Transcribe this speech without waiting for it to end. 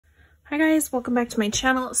Hi guys, welcome back to my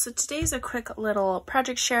channel. So today's a quick little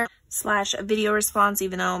project share slash video response,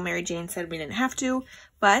 even though Maryjane said we didn't have to.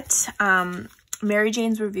 But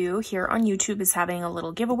Maryjane's review here on YouTube is having a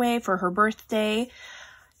little giveaway for her birthday.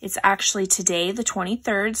 It's actually today, the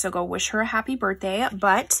 23rd, so go wish her a happy birthday.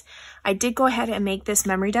 But I did go ahead and make this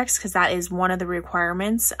memory decks because that is one of the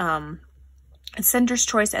requirements. It's sender's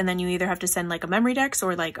choice, and then you either have to send like a memory dex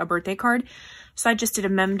or like a birthday card. So I just did a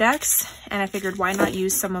mem dex, and I figured why not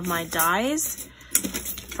use some of my dies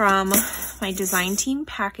from my design team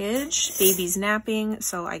package. Baby's napping,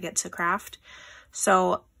 so I get to craft.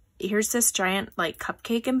 So here's this giant like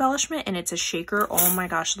cupcake embellishment, and it's a shaker. Oh my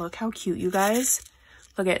gosh, look how cute, you guys.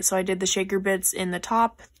 Look at it. So I did the shaker bits in the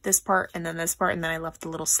top, this part, and then this part, and then I left the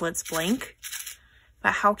little slits blank.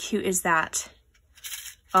 But how cute is that?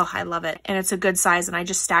 Oh, I love it. And it's a good size, and I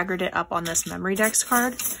just staggered it up on this memory dex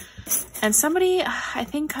card. And somebody, I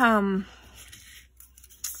think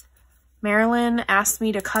Maryjane asked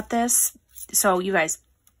me to cut this. So you guys,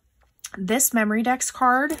 this memory dex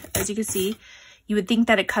card, as you can see, you would think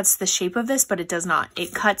that it cuts the shape of this, but it does not.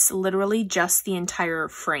 It cuts literally just the entire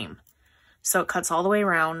frame. So it cuts all the way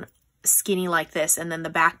around, skinny like this, and then the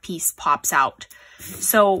back piece pops out.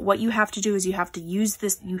 So what you have to do is you have to use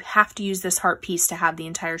this heart piece to have the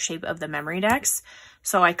entire shape of the memory dex.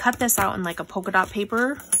 So I cut this out in like a polka dot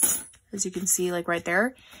paper, as you can see, like right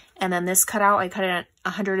there. And then this cutout, I cut it at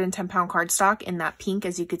 110-pound cardstock in that pink.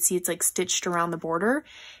 As you can see, it's like stitched around the border.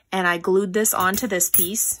 And I glued this onto this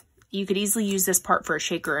piece. You could easily use this part for a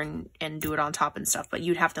shaker and do it on top and stuff, but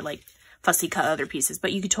you'd have to like fussy cut other pieces,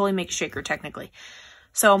 but you could totally make a shaker technically.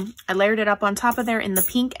 So I layered it up on top of there in the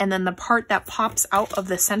pink, and then the part that pops out of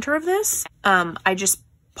the center of this, I just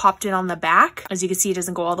popped it on the back. As you can see, it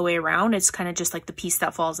doesn't go all the way around. It's kind of just like the piece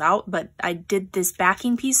that falls out, but I did this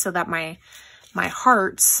backing piece so that my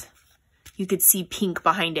hearts, you could see pink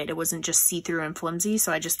behind it. It wasn't just see-through and flimsy,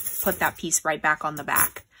 so I just put that piece right back on the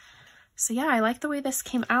back. So yeah, I like the way this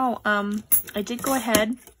came out. I did go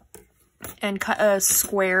ahead and cut a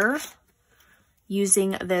square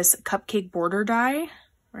using this cupcake border die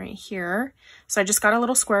right here. So I just got a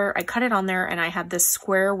little square, I cut it on there, and I had this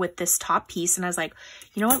square with this top piece, and I was like,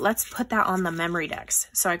 you know what, let's put that on the memory dex.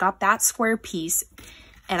 So I got that square piece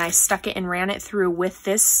and I stuck it and ran it through with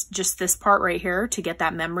this, just this part right here to get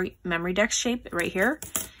that memory dex shape right here.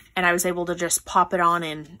 And I was able to just pop it on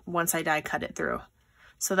in once I die cut it through.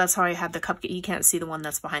 So that's how I had the cupcake. You can't see the one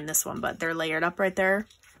that's behind this one, but they're layered up right there.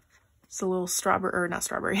 It's a little strawberry, or not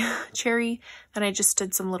strawberry, cherry. Then I just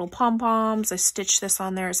did some little pom-poms. I stitched this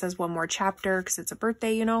on there. It says one more chapter because it's a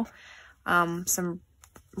birthday, you know. Some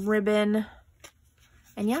ribbon.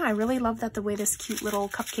 And yeah, I really love that the way this cute little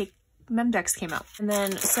cupcake mem dex came out. And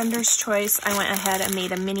then sender's choice, I went ahead and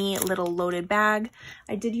made a mini little loaded bag.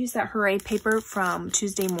 I did use that hooray paper from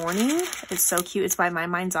Tuesday morning. It's so cute. It's by My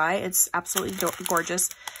Mind's Eye. It's absolutely gorgeous.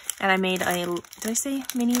 And I made a, did I say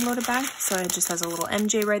mini loaded bag? So it just has a little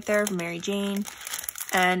MJ right there, Maryjane,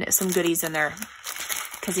 and some goodies in there.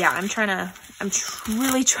 Cause yeah, I'm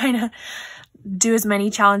really trying to do as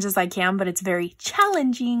many challenges as I can, but it's very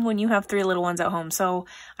challenging when you have 3 little ones at home. So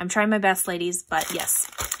I'm trying my best, ladies, but yes,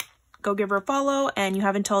 go give her a follow, and you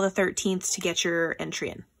have until the 13th to get your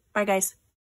entry in. Bye guys.